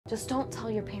Just don't tell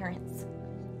your parents.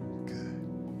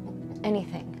 Good.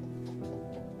 Anything.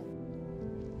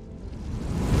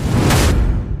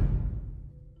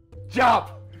 Jump!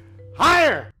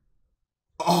 Higher!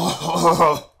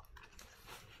 Oh.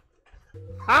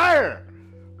 Higher!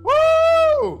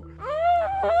 Woo!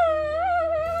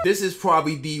 This is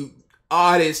probably the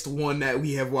oddest one that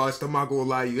we have watched. I'm not gonna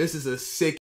lie to you. This is a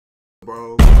sick,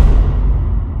 bro.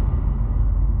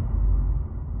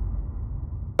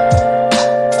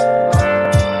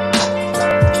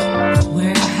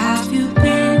 Where have you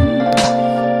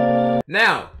been?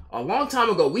 Now, a long time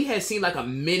ago, we had seen like a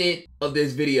minute of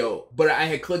this video, but I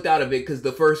had clicked out of it because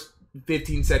the first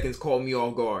 15 seconds caught me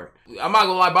off guard. I'm not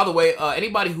gonna lie, by the way,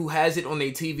 anybody who has it on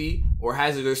their TV or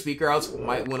has it their speaker outs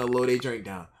might want to lower their drink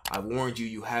down. I warned you,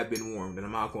 you have been warned, and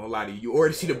I'm not gonna lie to you. You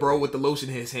already see the bro with the lotion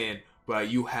in his hand, but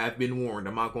you have been warned,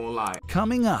 I'm not gonna lie.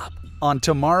 Coming up on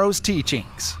tomorrow's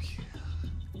teachings.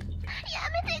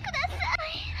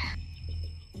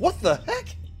 What the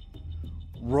heck?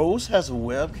 Rose has a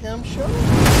webcam show?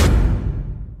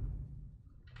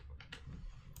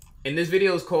 And this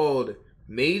video is called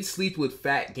Maid Sleeps with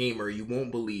Fat Gamer, You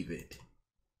Won't Believe It.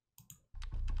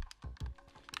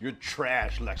 You're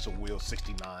trash, Lexa Wheel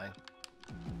 69.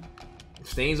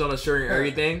 Stains on the shirt and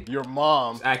everything. Your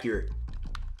mom. It's accurate.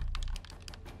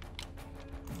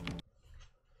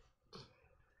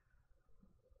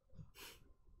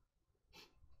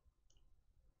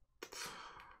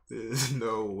 There's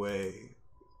no way.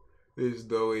 There's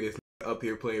no way this up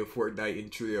here playing Fortnite in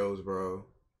trios, bro.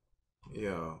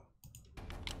 Yo.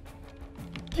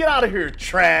 Get out of here,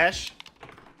 trash.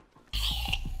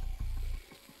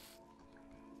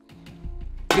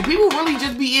 Do people really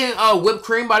just be eating whipped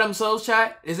cream by themselves,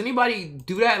 chat? Does anybody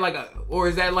do that? Like, or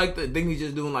is that like the thing he's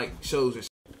just doing like shows or something?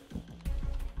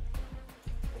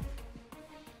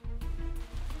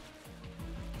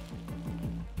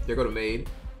 There go the maid.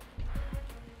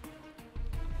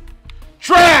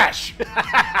 Trash!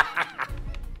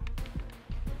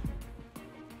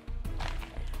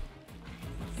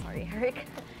 Sorry, Eric.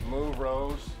 Move,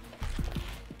 Rose.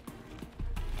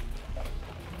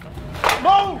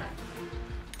 Move!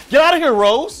 Get out of here,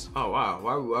 Rose! Oh wow,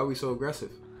 why are we so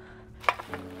aggressive?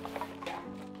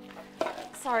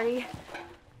 Sorry.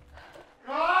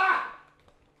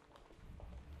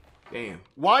 Damn.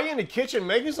 Why are you in the kitchen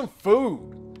making some food?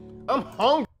 I'm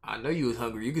hungry. I know you was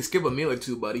hungry. You could skip a meal or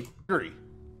two, buddy.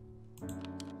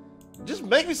 Just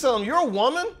make me something. You're a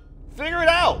woman. Figure it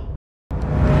out.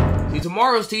 See,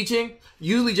 tomorrow's teaching,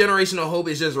 usually generational hope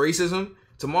is just racism.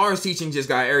 Tomorrow's teaching just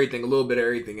got everything, a little bit of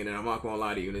everything in it. I'm not gonna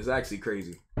lie to you, and it's actually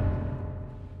crazy.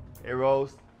 Hey,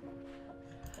 Rose.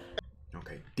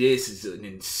 Okay, this is an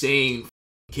insane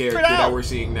character that we're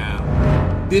seeing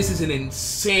now. This is an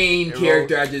insane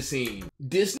character I just seen.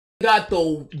 This got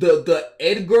the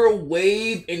Edgar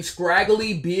Wave and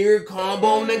scraggly beard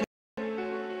combo, nigga.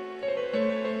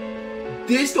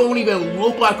 This don't even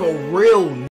look like a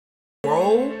real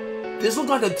bro. This look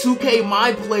like a 2K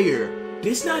My Player.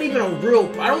 This not even a real,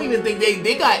 I don't even think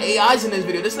they got AIs in this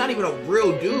video. This not even a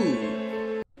real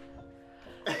dude.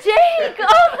 Jake!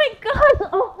 Oh my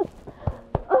god!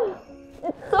 Oh,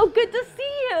 it's so good to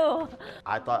see you!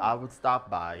 I thought I would stop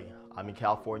by. I'm in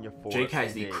California for Jake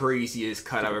has the craziest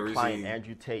cut I've ever seen.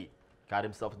 Andrew Tate got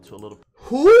himself into a little...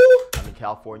 Who? I'm in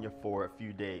California for a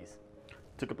few days.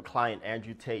 Took up a client,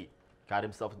 Andrew Tate, got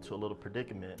himself into a little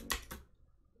predicament.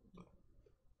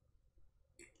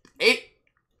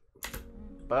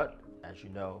 But, as you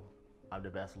know, I'm the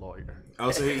best lawyer.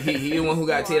 Oh, so he the one who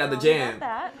got Tate out the jam.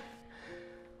 That.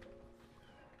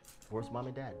 Where's mom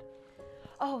and dad?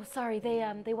 Oh, sorry.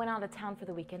 They went out of town for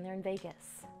the weekend. They're in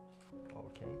Vegas.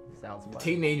 Okay, sounds fun.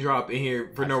 Tate name drop in here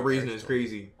for no reason is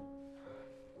crazy.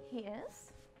 He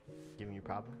is? Giving you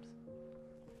problems?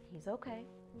 He's okay.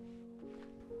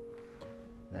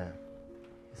 Man,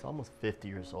 he's almost 50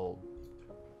 years old.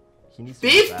 He needs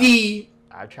 50?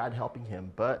 I tried helping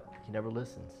him, but he never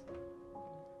listens.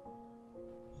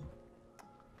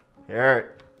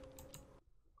 Eric.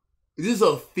 Is this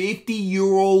a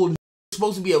 50-year-old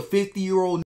supposed to be a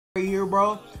 50-year-old right here,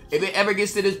 bro? If it ever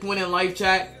gets to this point in life,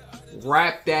 chat,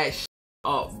 wrap that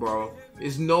up, bro.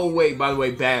 There's no way, by the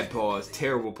way, bad pause.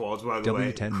 Terrible pause, by the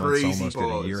way. 10 months Crazy almost pause.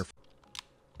 in a year.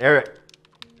 Eric.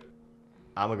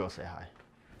 I'm gonna go say hi.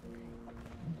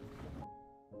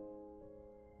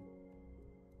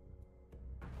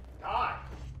 Hi.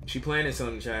 She planning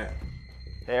something, chat.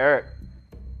 Hey, Eric.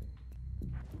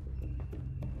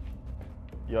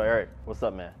 Yo, Eric. What's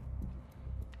up, man?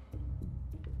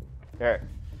 Eric.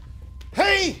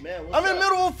 Hey! Man, I'm in the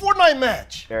middle of a Fortnite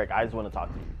match. Eric, I just want to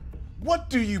talk to you. What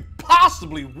do you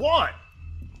possibly want?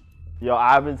 Yo,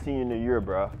 I haven't seen you in a year,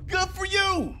 bro. Good for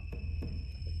you.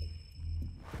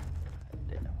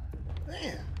 Damn.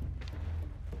 Man.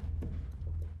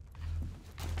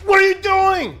 What are you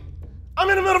doing? I'm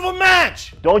in the middle of a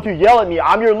match. Don't you yell at me.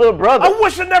 I'm your little brother. I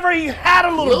wish I never even had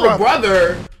a little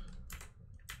brother.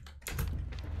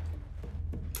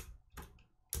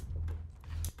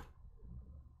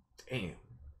 Damn.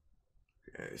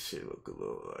 That shit look a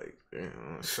little like,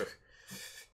 damn.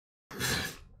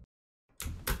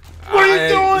 What are you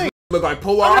doing? Look like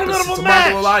polar opposites. I'm not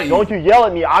gonna lie to you. Don't you yell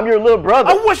at me. I'm your little brother.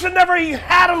 I wish I never even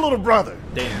had a little brother.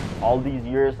 Damn. All these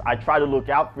years, I try to look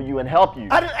out for you and help you.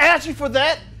 I didn't ask you for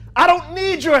that. I don't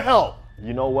need your help.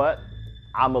 You know what?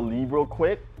 I'ma leave real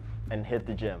quick and hit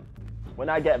the gym. When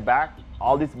I get back,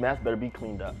 all this mess better be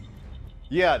cleaned up.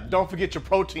 Yeah, don't forget your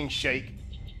protein shake.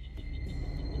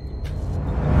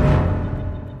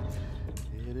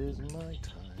 It is my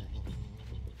time.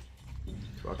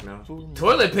 Fuck now.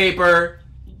 Toilet paper.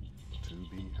 To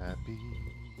be happy.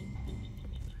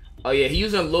 Oh yeah, he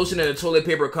using lotion and a toilet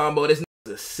paper combo. This is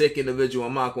a sick individual.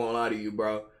 I'm not gonna lie to you,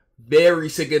 bro. Very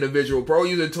sick individual. Bro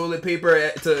using toilet paper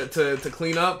to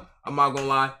clean up. I'm not gonna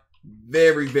lie.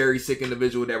 Very, very sick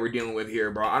individual that we're dealing with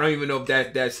here, bro. I don't even know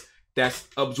if that's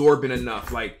absorbent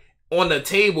enough. Like on the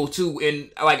table too, and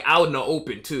like out in the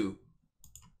open too.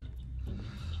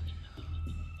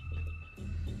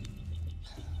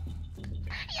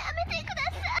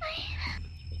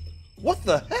 What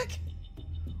the heck?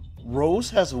 Rose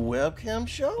has a webcam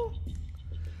show?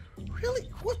 Really?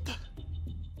 What the?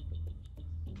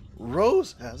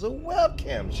 Rose has a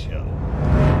webcam show.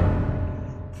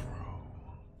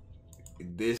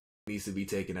 This needs to be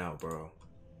taken out, bro.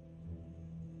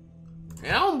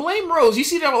 And I don't blame Rose. You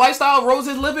see that lifestyle Rose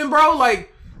is living, bro?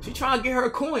 Like, she trying to get her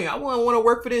a coin. I wouldn't want to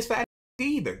work for this fat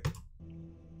either.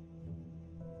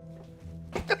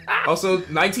 Also,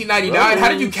 1999. Rose. How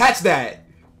did you catch that?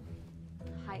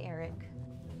 Hi, Eric.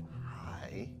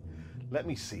 Hi. Let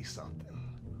me see something.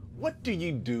 What do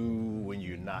you do when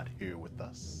you're not here with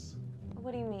us?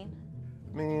 What do you mean?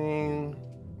 Meaning,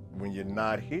 when you're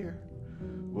not here,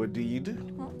 what do you do?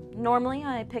 Well, normally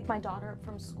I pick my daughter up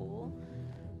from school,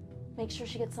 make sure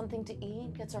she gets something to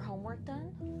eat, gets her homework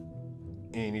done.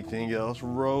 Anything else,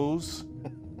 Rose?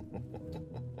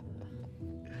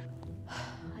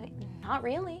 I mean, not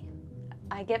really.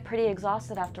 I get pretty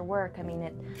exhausted after work. I mean,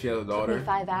 it She has a took daughter. me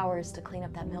 5 hours to clean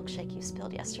up that milkshake you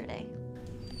spilled yesterday.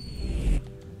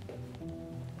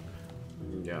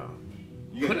 Yeah.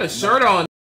 Put a shirt on.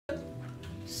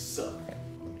 Suck.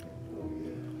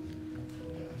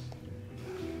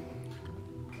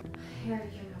 Here,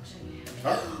 your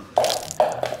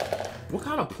milkshake. What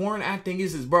kind of porn acting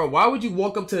is this, bro? Why would you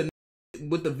walk up to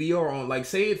with the VR on? Like,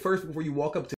 say it first before you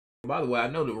walk up to. By the way, I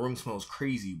know the room smells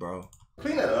crazy, bro.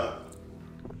 Clean that up.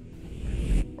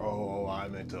 Oh, I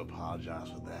meant to apologize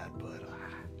for that, but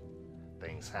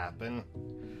things happen.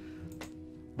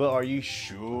 But are you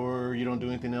sure you don't do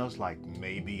anything else, like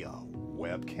maybe a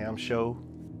webcam show?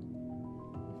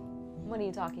 What are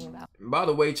you talking about? By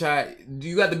the way, chat,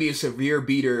 you got to be a severe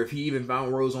beater. If he even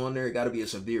found Rose on there, it got to be a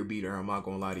severe beater. I'm not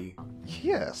gonna lie to you.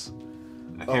 Yes.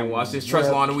 I can't watch this Trust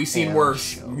Lawn, and we've seen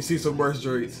worse. We see some worse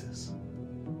joints.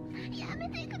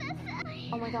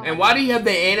 Oh my god. And why do you have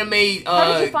the anime?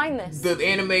 How did you find this? The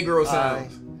anime girl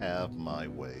sounds. I have my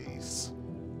ways,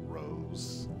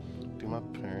 Rose. Do my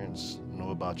parents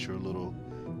know about your little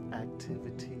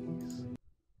activities?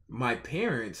 My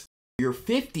parents. You're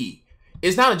 50.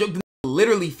 It's not a joke. They're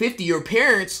literally 50. Your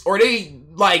parents, or they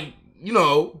like, you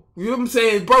know what I'm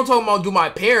saying? Bro, talking about do my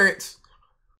parents?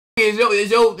 Is your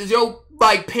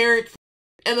like parent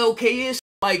MLK-ish?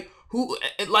 Like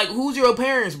who's your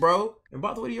parents, bro? And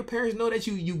by the way, do your parents know that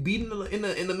you beat in the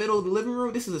middle of the living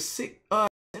room? This is a sick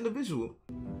individual.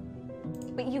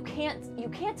 But you can't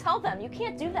tell them. You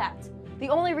can't do that. The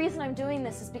only reason I'm doing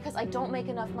this is because I don't make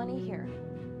enough money here.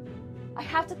 I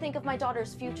have to think of my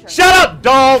daughter's future. Shut up,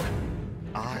 dog!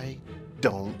 I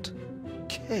don't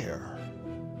care.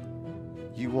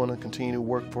 You want to continue to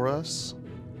work for us?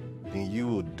 Then you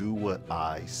will do what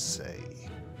I say.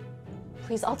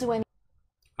 Please, I'll do I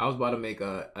was about to make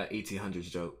a 1800s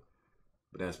joke,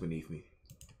 but that's beneath me.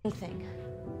 anything.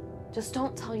 Just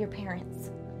don't tell your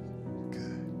parents.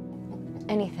 Good.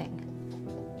 Anything.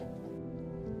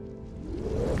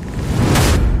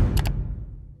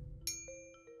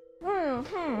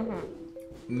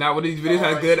 Now, what these videos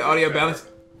have good audio balance?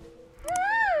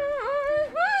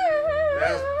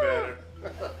 That's better.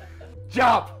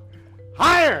 Jump!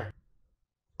 Higher!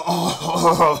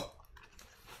 Oh.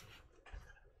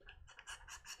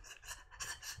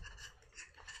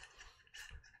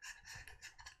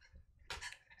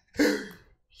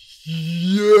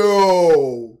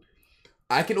 Yo,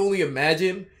 I can only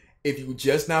imagine if you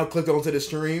just now clicked onto the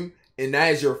stream and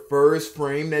that is your first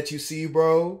frame that you see,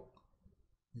 bro.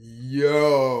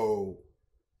 Yo,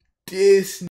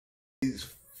 this is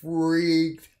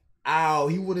freaked out.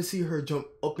 He want to see her jump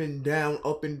up and down,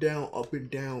 up and down, up and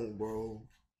down, bro.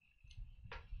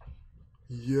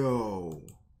 Yo.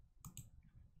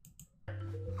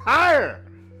 Higher!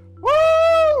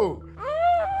 Woo!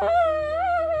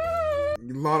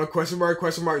 A lot of question mark,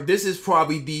 question mark. This is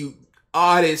probably the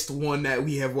oddest one that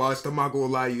we have watched. I'm not gonna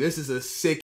lie to you. This is a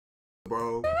sick,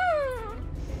 bro.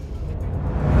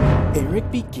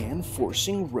 Eric began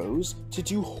forcing Rose to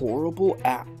do horrible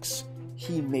acts.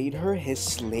 He made her his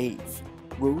slave.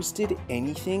 Rose did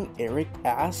anything Eric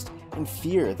asked in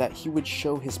fear that he would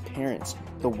show his parents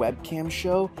the webcam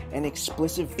show and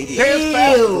explicit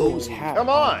videos Rose had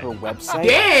on her website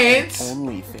Dance. and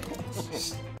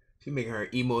OnlyFans. She making her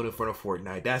emote in front of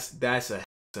Fortnite. That's a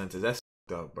sentence. That's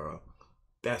up, bro.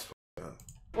 That's up.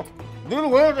 Do the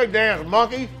Wednesday dance,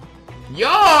 monkey.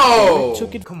 Yo,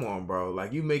 come on, bro.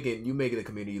 Like you making the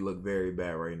community look very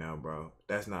bad right now, bro.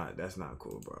 That's not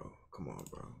cool, bro. Come on,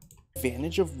 bro.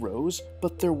 Advantage of Rose,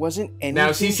 but there wasn't anything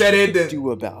now she said she it could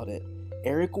do about it.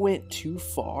 Eric went too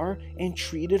far and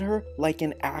treated her like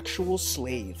an actual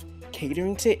slave.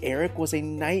 Catering to Eric was a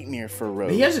nightmare for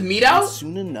Rose. He has a meet out? And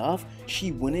soon enough,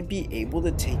 she wouldn't be able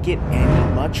to take it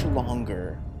any much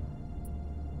longer.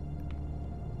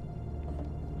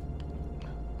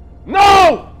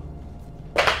 No!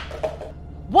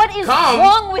 What is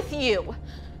wrong with you?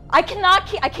 I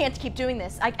can't keep doing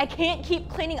this. I can't keep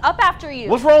cleaning up after you.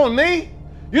 What's wrong with me?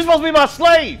 You're supposed to be my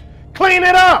slave. Clean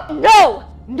it up!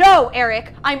 No,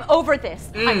 Eric. I'm over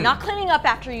this. I'm not cleaning up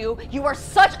after you. You are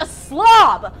such a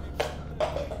slob.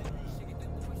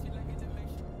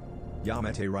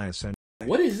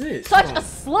 What is this? Such a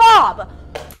slob.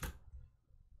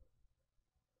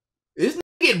 Is this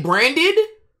get branded?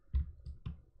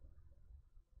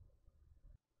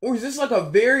 Or is this like a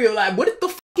very like what the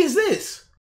fuck is this?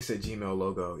 It's a Gmail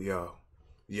logo. Yo.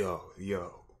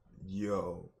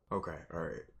 Okay,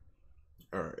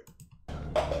 alright.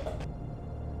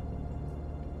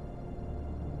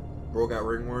 Bro got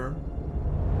ringworm.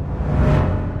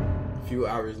 A few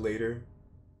hours later.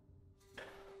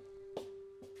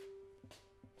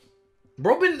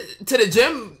 Bro been to the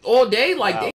gym all day,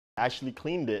 like I actually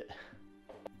cleaned it.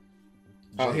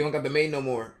 Oh, he don't got the maid no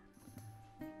more.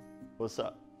 What's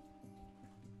up?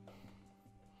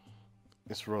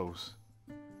 It's Rose.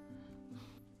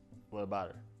 What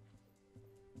about her?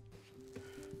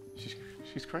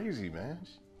 She's crazy, man.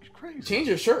 She's crazy. Change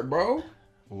your shirt, bro.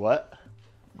 What?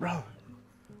 Bro,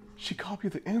 she called you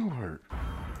the N-word.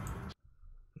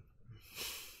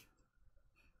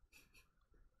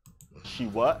 She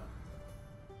what?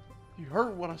 You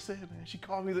heard what I said, man. She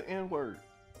called me the N-word.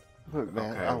 Look,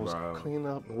 man, Okay, I was bro. cleaning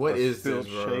up What a is spilled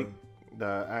this, bro? shake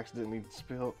that I accidentally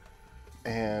spilled,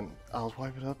 and I was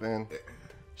wiping up, and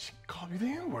she called me the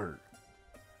N-word.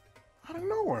 Out of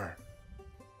nowhere.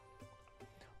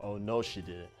 Oh no, she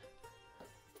didn't.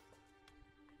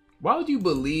 Why would you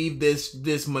believe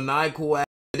this maniacal act?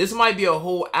 This might be a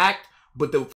whole act,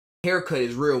 but the haircut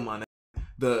is real, man.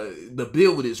 The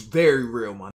build is very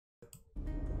real, man.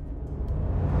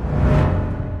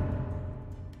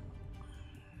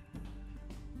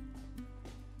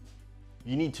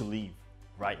 You need to leave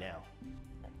right now.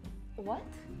 What?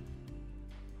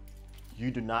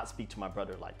 You do not speak to my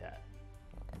brother like that.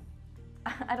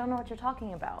 I don't know what you're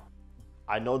talking about.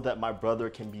 I know that my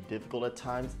brother can be difficult at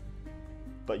times,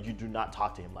 but you do not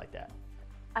talk to him like that.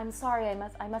 I'm sorry.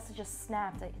 I must have just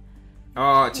snapped.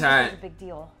 Oh, This Chad. was a big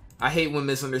deal. I hate when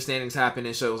misunderstandings happen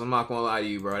in shows. I'm not gonna lie to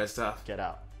you, bro. That's tough. Get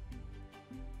out.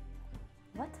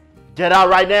 What? Get out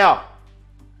right now!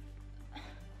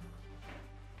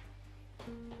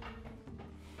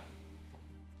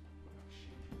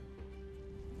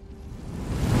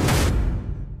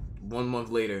 1 month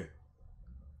later.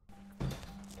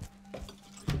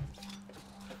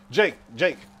 Jake.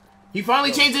 He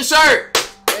finally changed his shirt.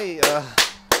 Hey, I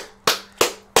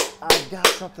got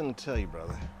something to tell you,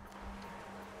 brother.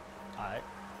 Alright.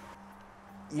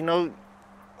 You know,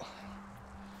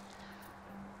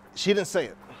 she didn't say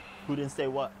it. Who didn't say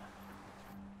what?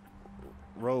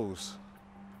 Rose.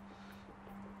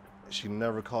 She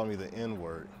never called me the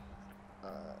N-word.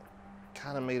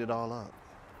 Kind of made it all up.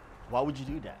 Why would you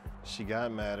do that? She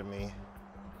got mad at me.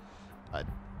 I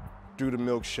threw the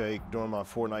milkshake during my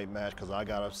Fortnite match because I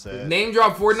got upset. Name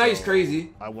drop Fortnite is So,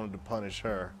 crazy. I wanted to punish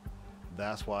her.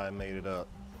 That's why I made it up.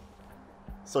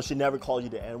 So she never called you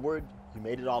the N-word? You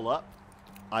made it all up?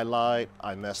 I lied.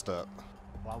 I messed up.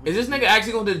 Is this nigga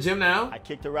actually going to the gym now? I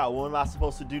kicked her out. What am I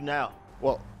supposed to do now?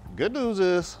 Well, good news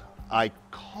is I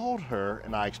called her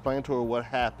and I explained to her what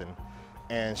happened,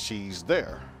 and she's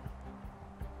there.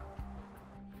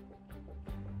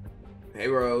 Hey,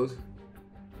 Rose.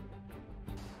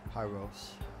 Hi,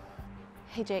 Rose.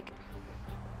 Hey, Jake.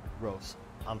 Rose,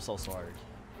 I'm so sorry.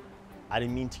 I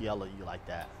didn't mean to yell at you like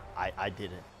that. I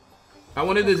didn't. I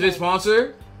wanted this bitch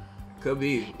sponsor. Could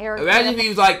be. Eric, Imagine if he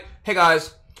was like, hey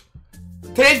guys,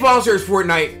 today's sponsor is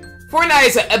Fortnite. Fortnite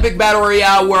is an epic battle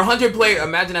royale where 100 players.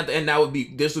 Imagine at the end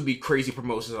this would be crazy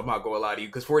promotions. I'm not gonna lie to you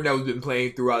because Fortnite has been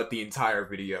playing throughout the entire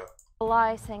video. A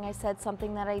lie saying I said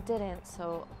something that I didn't,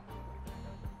 so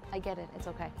I get it. It's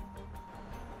okay.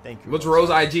 Thank you. What's Rose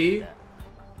IG?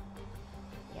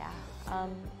 Yeah.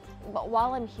 But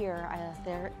while I'm here,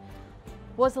 there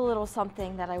was a little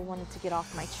something that I wanted to get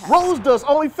off my chest. Rose does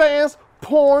OnlyFans,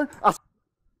 porn.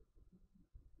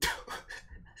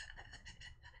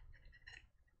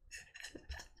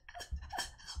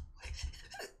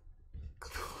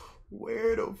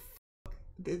 Where the fuck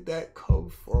did that come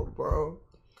from, bro?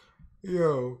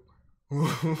 Yo.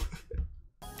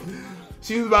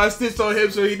 She was about to stitch on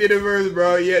him, so he did it first,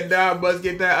 bro. Yeah, now I must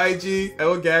get that IG.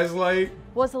 Oh, gaslight.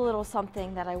 Was a little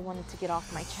something that I wanted to get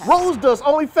off my chest. Rose does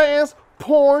OnlyFans,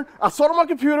 porn. I saw it on my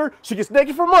computer. She gets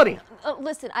naked for money.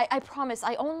 Listen, I promise,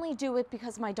 I only do it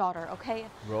because my daughter, okay?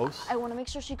 Rose? I want to make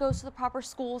sure she goes to the proper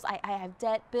schools. I have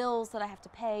debt, bills that I have to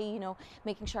pay, you know,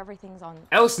 making sure everything's on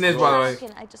L snitch, by the way. track,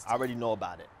 and I already know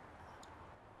about it.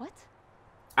 What?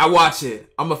 I watch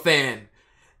it. I'm a fan.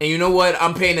 And you know what?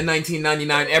 I'm paying the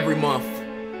 $19.99 every month.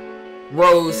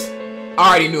 Rose, I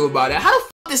already knew about it. How the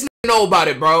fuck this nigga know about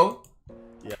it, bro?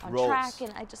 Yeah, On Rose. track,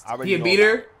 and I just... He a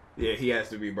beater? Yeah, he has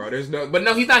to be, bro. There's no, but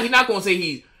no, he's not gonna say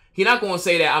he's not gonna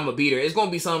say that I'm a beater. It's gonna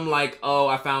be something like, oh,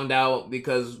 I found out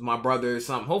because my brother or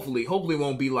something. Hopefully it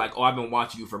won't be like, oh, I've been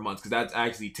watching you for months, because that's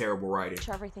actually terrible writing. Make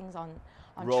sure everything's on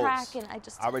Rose, track, and I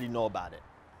just... I already know about it.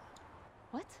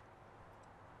 What?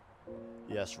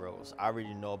 Yes, Rose. I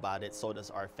already know about it. So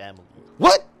does our family.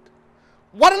 What?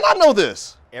 Why didn't I know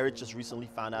this? Eric just recently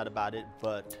found out about it,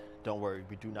 but don't worry,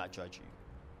 we do not judge you.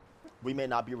 We may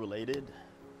not be related,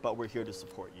 but we're here to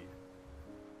support you.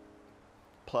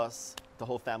 Plus, the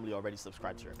whole family already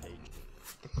subscribed to your page.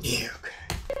 Yeah, okay.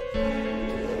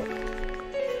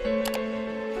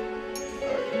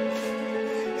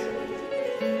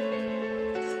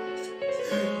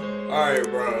 Alright,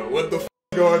 bro. What the f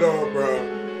going on,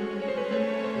 bro?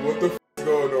 What the f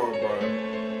going on, bro?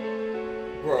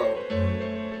 Bro.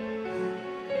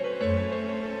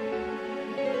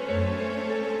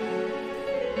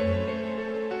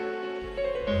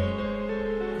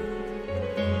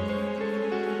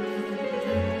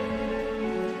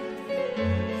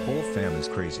 Whole family's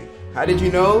crazy. How did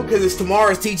you know? Because it's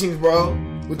Tomorrow's teachings, bro.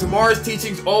 With Tomorrow's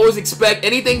teachings, always expect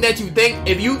anything that you think.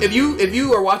 If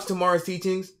you are watching Tomorrow's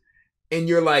teachings and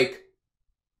you're like,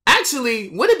 actually,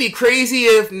 wouldn't it be crazy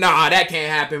if? Nah, that can't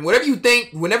happen. Whatever you think,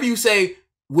 whenever you say,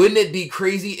 wouldn't it be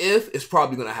crazy if? It's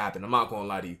probably gonna happen. I'm not gonna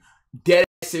lie to you. Dead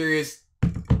ass serious.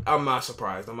 I'm not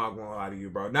surprised. I'm not gonna lie to you,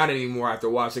 bro. Not anymore after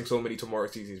watching so many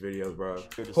Tomorrow's teachings videos, bro.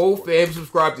 Whole fam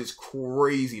subscribed is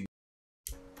crazy.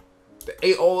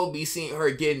 They all be seeing her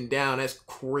getting down. That's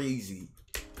crazy.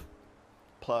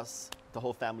 Plus, the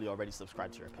whole family already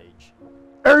subscribed to your page.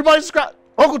 Everybody subscribe.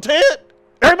 Uncle Ted?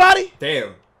 Everybody?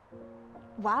 Damn.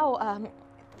 Wow,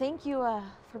 thank you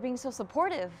for being so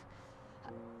supportive.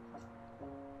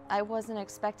 I wasn't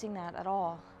expecting that at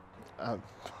all. I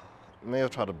may have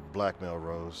tried to blackmail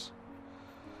Rose.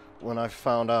 When I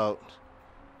found out,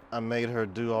 I made her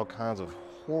do all kinds of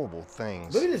horrible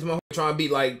things. Look at this motherfucker trying to be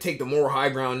like, take the moral high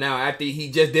ground now after he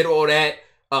just did all that,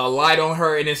 lied on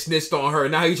her and then snitched on her.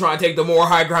 Now he's trying to take the moral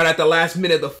high ground at the last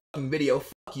minute of the fucking video.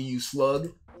 Fuck you, you slug.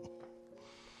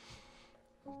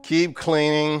 Keep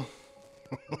cleaning.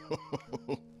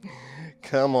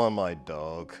 Come on, my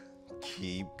dog.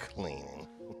 Keep cleaning.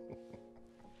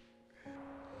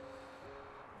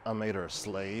 I made her a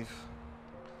slave.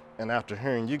 And after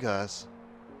hearing you guys,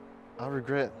 I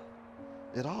regret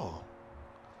it all.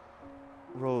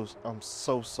 Rose, I'm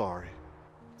so sorry.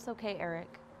 It's okay,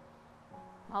 Eric.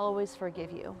 I'll always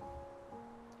forgive you.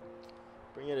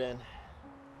 Bring it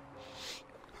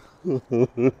in.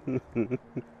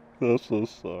 I'm so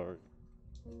sorry.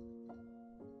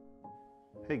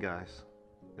 Hey guys,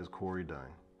 it's Corey Dunn,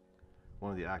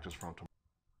 one of the actors from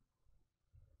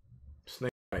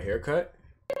Snake got a haircut?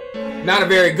 Not a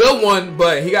very good one,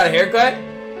 but he got a haircut?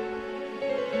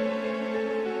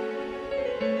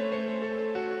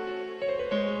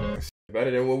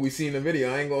 Better than what we see in the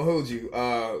video. I ain't gonna hold you.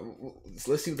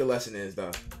 Let's see what the lesson is,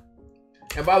 though.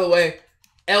 And by the way,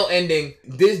 L ending.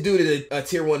 This dude is a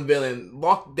tier 1 villain.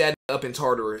 Lock that up in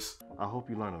Tartarus. I hope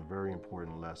you learn a very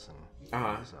important lesson in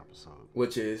this episode.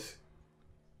 Which is?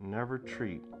 Never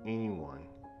treat anyone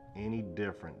any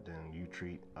different than you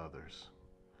treat others.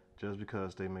 Just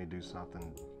because they may do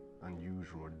something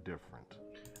unusual or different.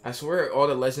 I swear all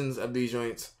the lessons of these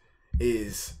joints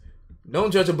is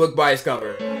don't judge a book by its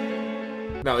cover.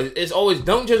 No, it's always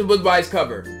don't judge a book by its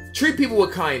cover. Treat people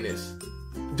with kindness.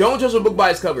 Don't judge a book by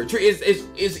its cover.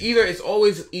 It's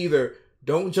always either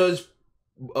don't judge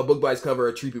a book by its cover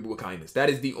or treat people with kindness. That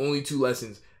is the only 2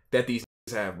 lessons that these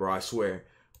have, bro. I swear.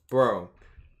 Bro.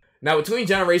 Now between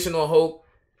Generational Hope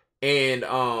and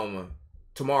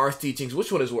Tomorrow's Teachings,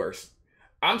 which one is worse?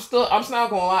 I'm not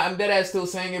gonna lie, I'm dead ass still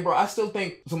saying it, bro. I still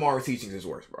think Tomorrow's Teachings is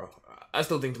worse, bro. I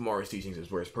still think Tomorrow's Teachings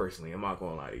is worse personally. I'm not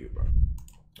gonna lie to you, bro.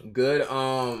 Good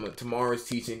Tomorrow's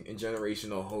Teaching and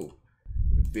Generational Hope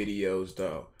videos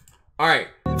though. Alright.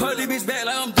 Put this bitch back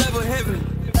like I'm double heaven.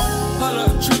 Hold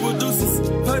up, triple deuces.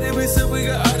 Put this bitch up, we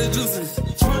got all the juices.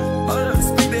 Hold up,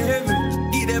 speak the